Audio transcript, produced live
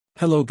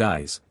Hello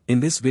guys, in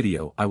this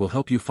video I will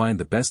help you find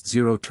the best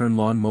zero-turn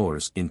lawn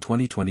mowers in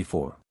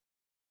 2024.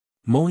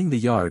 Mowing the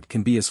yard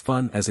can be as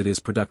fun as it is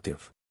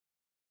productive.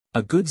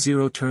 A good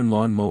zero-turn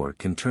lawn mower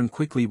can turn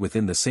quickly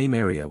within the same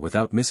area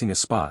without missing a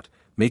spot,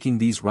 making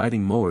these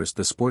riding mowers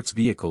the sports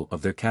vehicle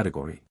of their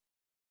category.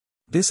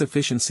 This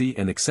efficiency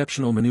and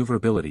exceptional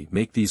maneuverability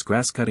make these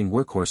grass-cutting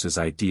workhorses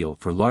ideal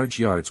for large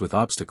yards with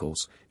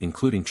obstacles,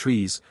 including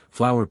trees,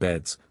 flower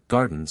beds,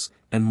 gardens,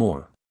 and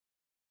more.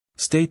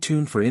 Stay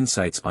tuned for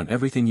insights on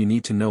everything you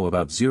need to know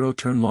about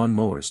zero-turn lawn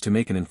mowers to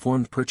make an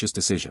informed purchase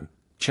decision.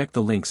 Check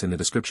the links in the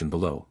description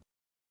below.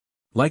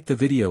 Like the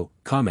video,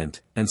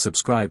 comment, and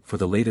subscribe for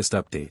the latest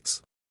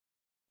updates.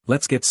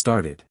 Let's get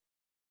started.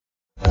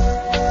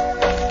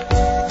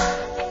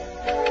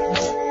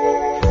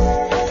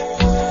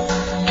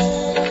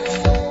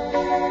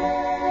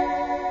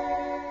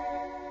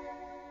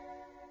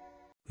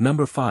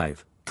 Number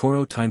 5,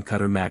 Toro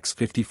Timecutter Max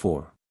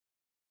 54.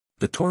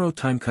 The Toro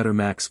Timecutter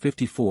Max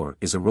 54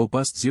 is a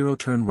robust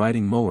zero-turn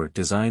riding mower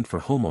designed for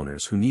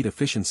homeowners who need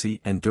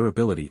efficiency and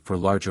durability for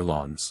larger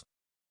lawns.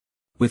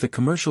 With a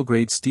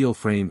commercial-grade steel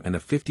frame and a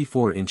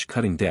 54-inch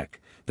cutting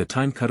deck, the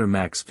Timecutter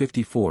Max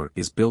 54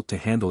 is built to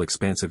handle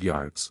expansive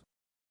yards.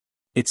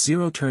 Its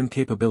zero-turn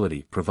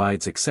capability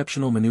provides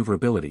exceptional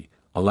maneuverability,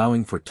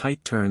 allowing for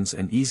tight turns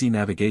and easy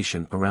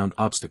navigation around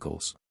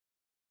obstacles.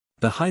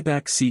 The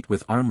high-back seat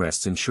with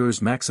armrests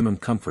ensures maximum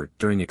comfort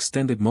during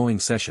extended mowing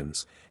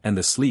sessions, and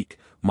the sleek,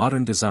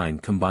 modern design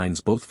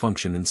combines both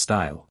function and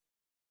style.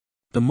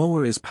 The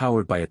mower is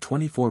powered by a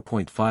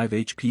 24.5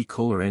 HP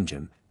Kohler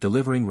engine,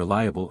 delivering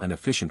reliable and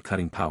efficient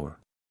cutting power.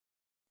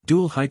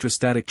 Dual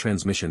hydrostatic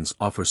transmissions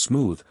offer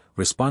smooth,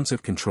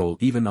 responsive control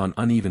even on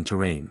uneven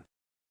terrain.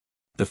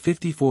 The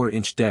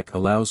 54-inch deck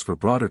allows for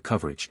broader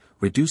coverage,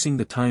 reducing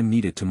the time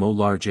needed to mow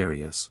large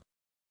areas.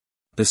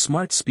 The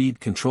Smart Speed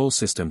Control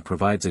System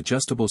provides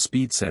adjustable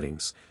speed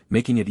settings,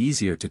 making it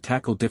easier to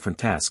tackle different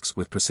tasks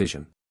with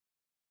precision.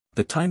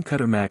 The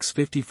Timecutter Max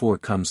 54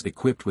 comes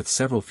equipped with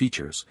several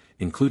features,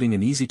 including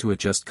an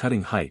easy-to-adjust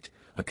cutting height,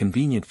 a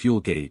convenient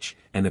fuel gauge,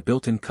 and a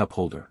built-in cup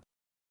holder.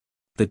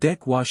 The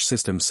deck wash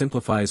system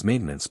simplifies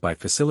maintenance by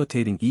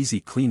facilitating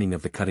easy cleaning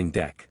of the cutting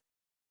deck.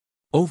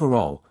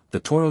 Overall, the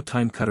Toro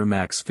Timecutter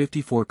Max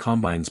 54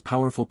 combines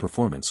powerful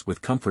performance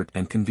with comfort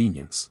and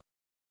convenience.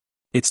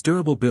 Its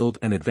durable build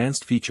and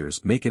advanced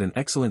features make it an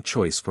excellent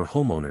choice for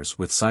homeowners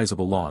with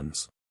sizable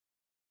lawns.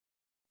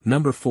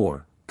 Number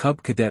 4,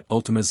 Cub Cadet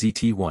Ultima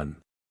ZT1.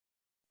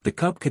 The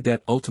Cub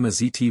Cadet Ultima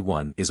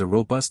ZT1 is a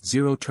robust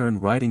zero-turn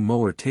riding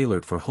mower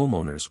tailored for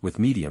homeowners with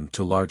medium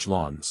to large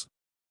lawns.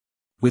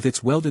 With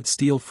its welded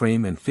steel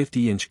frame and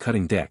 50-inch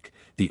cutting deck,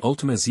 the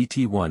Ultima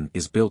ZT1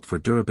 is built for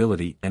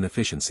durability and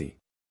efficiency.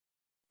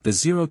 The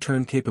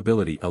zero-turn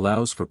capability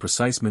allows for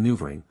precise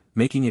maneuvering,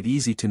 making it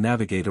easy to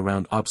navigate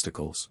around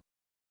obstacles.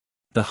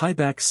 The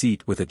high-back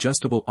seat with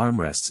adjustable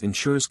armrests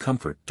ensures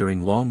comfort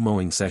during long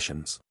mowing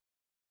sessions.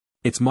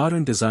 Its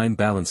modern design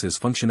balances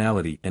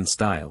functionality and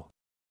style.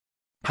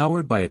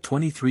 Powered by a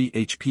 23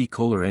 HP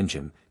Kohler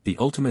engine, the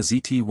Ultima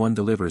ZT1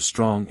 delivers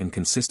strong and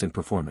consistent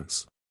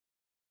performance.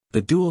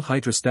 The dual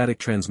hydrostatic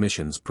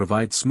transmissions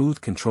provide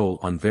smooth control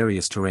on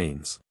various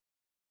terrains.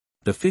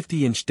 The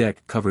 50-inch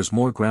deck covers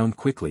more ground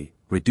quickly,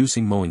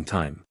 reducing mowing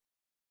time.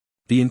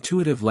 The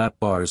intuitive lap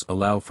bars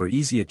allow for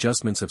easy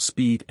adjustments of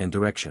speed and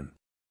direction.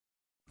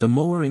 The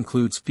mower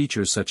includes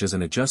features such as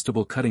an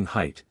adjustable cutting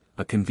height,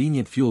 a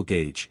convenient fuel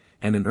gauge,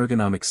 and an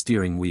ergonomic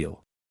steering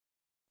wheel.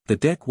 The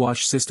deck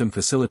wash system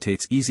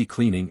facilitates easy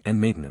cleaning and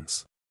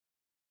maintenance.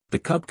 The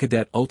Cub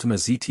Cadet Ultima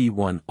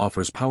ZT1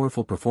 offers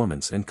powerful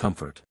performance and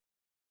comfort.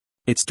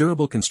 Its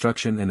durable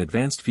construction and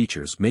advanced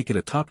features make it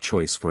a top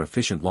choice for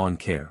efficient lawn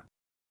care.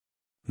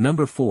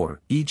 Number 4,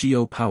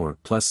 EGO Power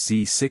Plus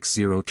Z6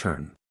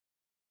 Zero-Turn.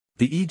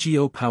 The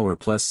EGO Power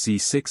Plus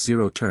Z6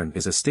 Zero-Turn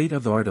is a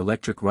state-of-the-art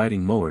electric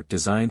riding mower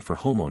designed for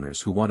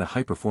homeowners who want a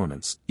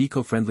high-performance,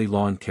 eco-friendly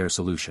lawn care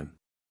solution.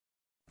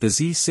 The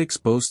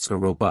Z6 boasts a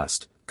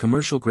robust,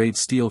 commercial-grade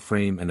steel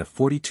frame and a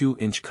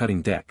 42-inch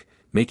cutting deck,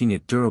 making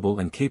it durable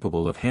and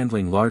capable of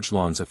handling large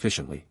lawns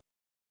efficiently.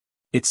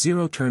 Its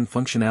zero-turn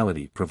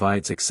functionality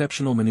provides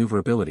exceptional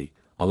maneuverability,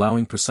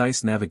 allowing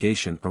precise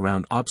navigation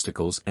around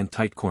obstacles and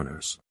tight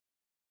corners.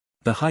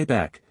 The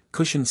high-back,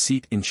 cushioned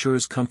seat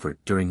ensures comfort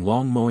during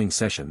long mowing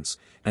sessions,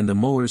 and the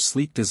mower's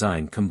sleek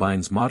design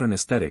combines modern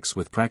aesthetics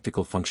with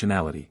practical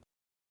functionality.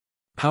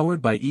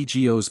 Powered by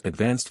EGO's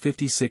advanced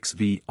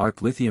 56V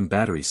arc lithium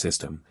battery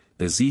system,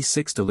 the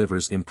Z6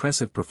 delivers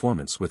impressive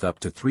performance with up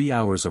to 3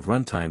 hours of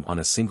runtime on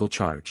a single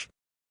charge.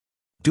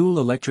 Dual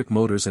electric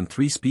motors and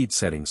 3-speed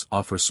settings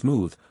offer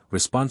smooth,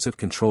 responsive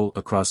control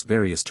across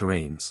various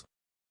terrains.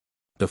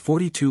 The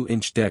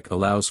 42-inch deck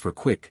allows for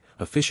quick,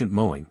 efficient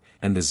mowing,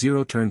 and the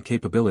zero-turn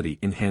capability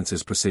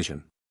enhances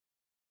precision.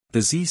 The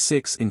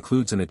Z6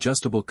 includes an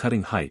adjustable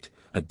cutting height,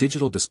 a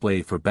digital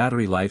display for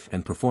battery life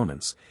and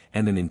performance,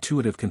 and an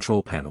intuitive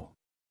control panel.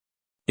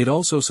 It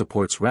also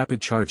supports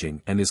rapid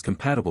charging and is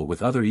compatible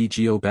with other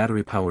EGO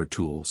battery-powered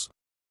tools.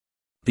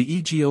 The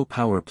EGO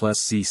Power Plus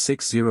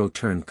Z60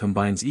 turn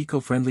combines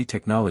eco-friendly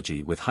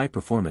technology with high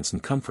performance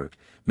and comfort,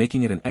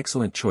 making it an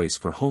excellent choice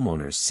for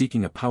homeowners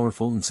seeking a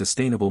powerful and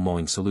sustainable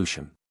mowing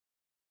solution.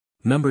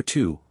 Number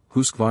 2,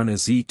 Husqvarna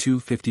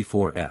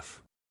Z254F.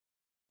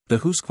 The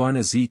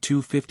Husqvarna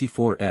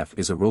Z254F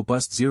is a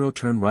robust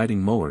zero-turn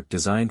riding mower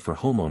designed for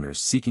homeowners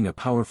seeking a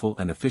powerful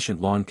and efficient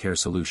lawn care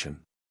solution.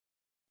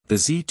 The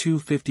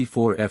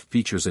Z254F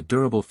features a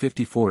durable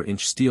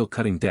 54-inch steel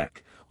cutting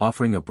deck,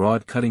 offering a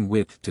broad cutting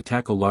width to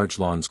tackle large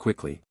lawns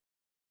quickly.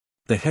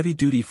 The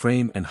heavy-duty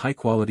frame and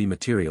high-quality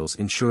materials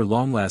ensure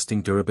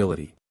long-lasting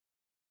durability.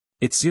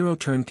 Its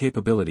zero-turn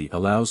capability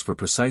allows for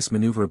precise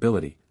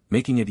maneuverability,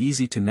 making it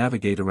easy to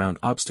navigate around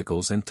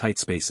obstacles and tight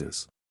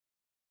spaces.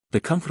 The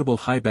comfortable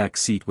high-back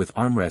seat with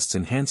armrests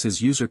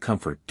enhances user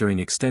comfort during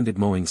extended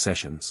mowing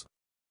sessions.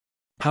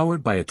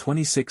 Powered by a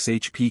 26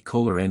 HP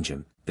Kohler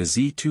engine, the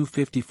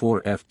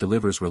Z254F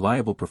delivers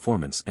reliable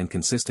performance and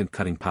consistent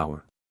cutting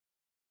power.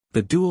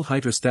 The dual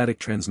hydrostatic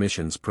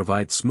transmissions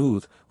provide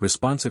smooth,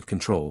 responsive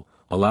control,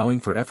 allowing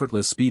for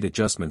effortless speed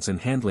adjustments and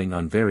handling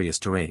on various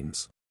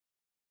terrains.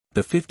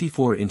 The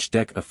 54-inch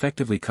deck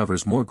effectively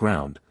covers more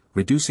ground,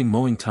 reducing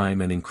mowing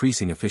time and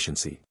increasing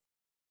efficiency.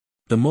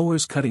 The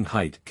mower's cutting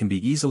height can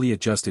be easily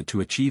adjusted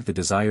to achieve the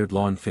desired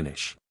lawn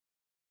finish.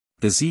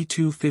 The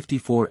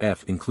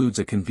Z254F includes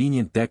a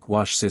convenient deck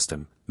wash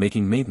system,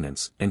 making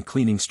maintenance and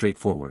cleaning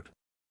straightforward.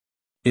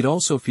 It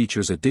also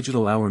features a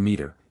digital hour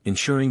meter,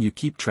 ensuring you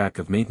keep track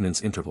of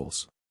maintenance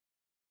intervals.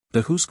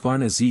 The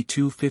Husqvarna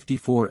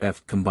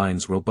Z254F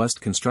combines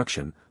robust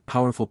construction,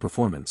 powerful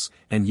performance,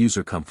 and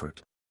user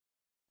comfort.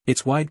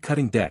 Its wide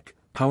cutting deck,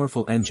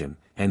 powerful engine,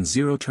 and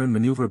zero-turn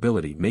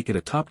maneuverability make it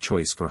a top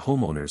choice for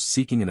homeowners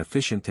seeking an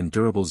efficient and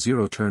durable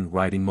zero-turn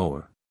riding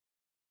mower.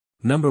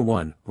 Number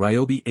 1,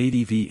 Ryobi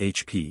 80V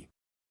HP.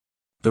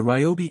 The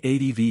Ryobi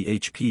 80V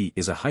HP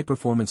is a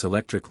high-performance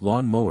electric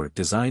lawn mower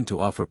designed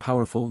to offer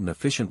powerful and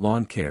efficient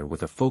lawn care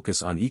with a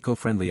focus on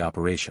eco-friendly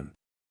operation.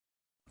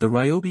 The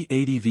Ryobi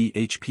 80V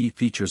HP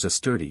features a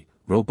sturdy,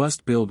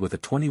 robust build with a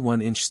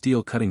 21-inch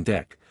steel cutting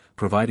deck,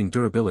 providing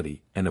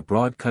durability and a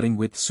broad cutting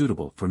width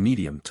suitable for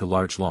medium to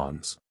large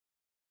lawns.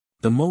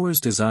 The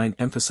mower's design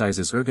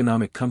emphasizes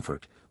ergonomic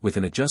comfort, with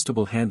an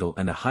adjustable handle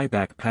and a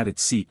high-back padded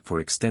seat for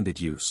extended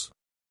use.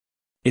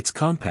 Its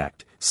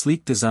compact,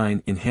 sleek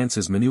design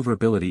enhances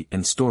maneuverability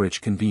and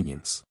storage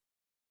convenience.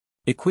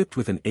 Equipped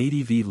with an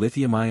 80V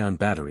lithium-ion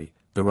battery,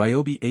 the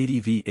Ryobi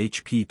 80V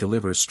HP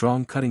delivers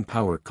strong cutting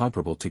power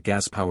comparable to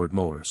gas-powered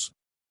mowers.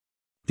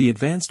 The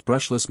advanced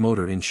brushless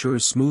motor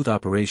ensures smooth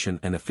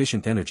operation and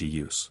efficient energy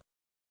use.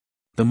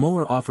 The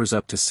mower offers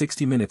up to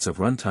 60 minutes of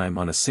runtime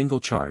on a single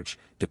charge,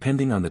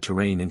 depending on the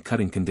terrain and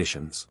cutting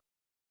conditions.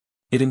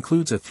 It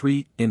includes a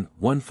 3-in-1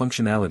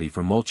 functionality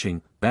for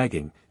mulching,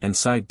 bagging, and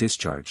side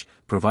discharge,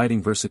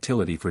 providing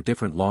versatility for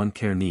different lawn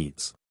care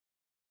needs.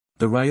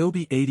 The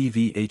Ryobi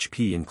 80V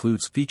HP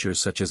includes features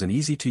such as an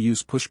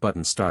easy-to-use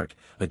push-button start,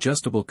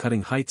 adjustable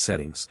cutting height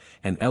settings,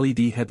 and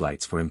LED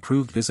headlights for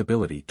improved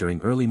visibility during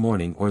early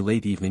morning or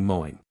late evening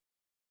mowing.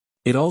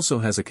 It also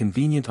has a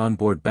convenient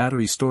onboard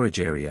battery storage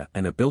area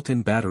and a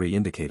built-in battery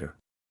indicator.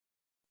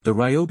 The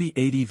Ryobi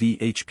 80V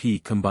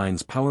HP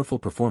combines powerful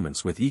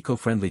performance with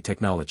eco-friendly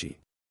technology.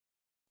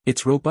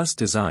 Its robust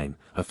design,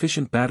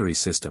 efficient battery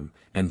system,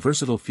 and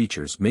versatile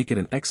features make it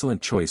an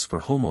excellent choice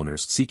for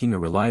homeowners seeking a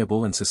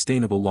reliable and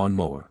sustainable lawn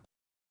mower.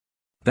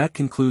 That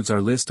concludes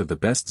our list of the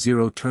best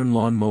zero-turn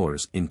lawn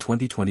mowers in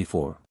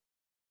 2024.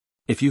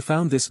 If you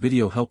found this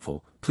video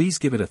helpful, please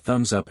give it a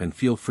thumbs up and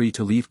feel free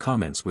to leave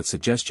comments with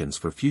suggestions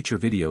for future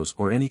videos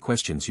or any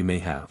questions you may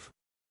have.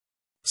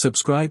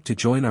 Subscribe to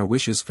join our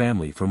Wishes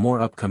family for more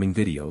upcoming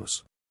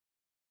videos.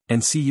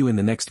 And see you in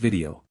the next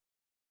video.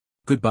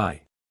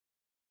 Goodbye.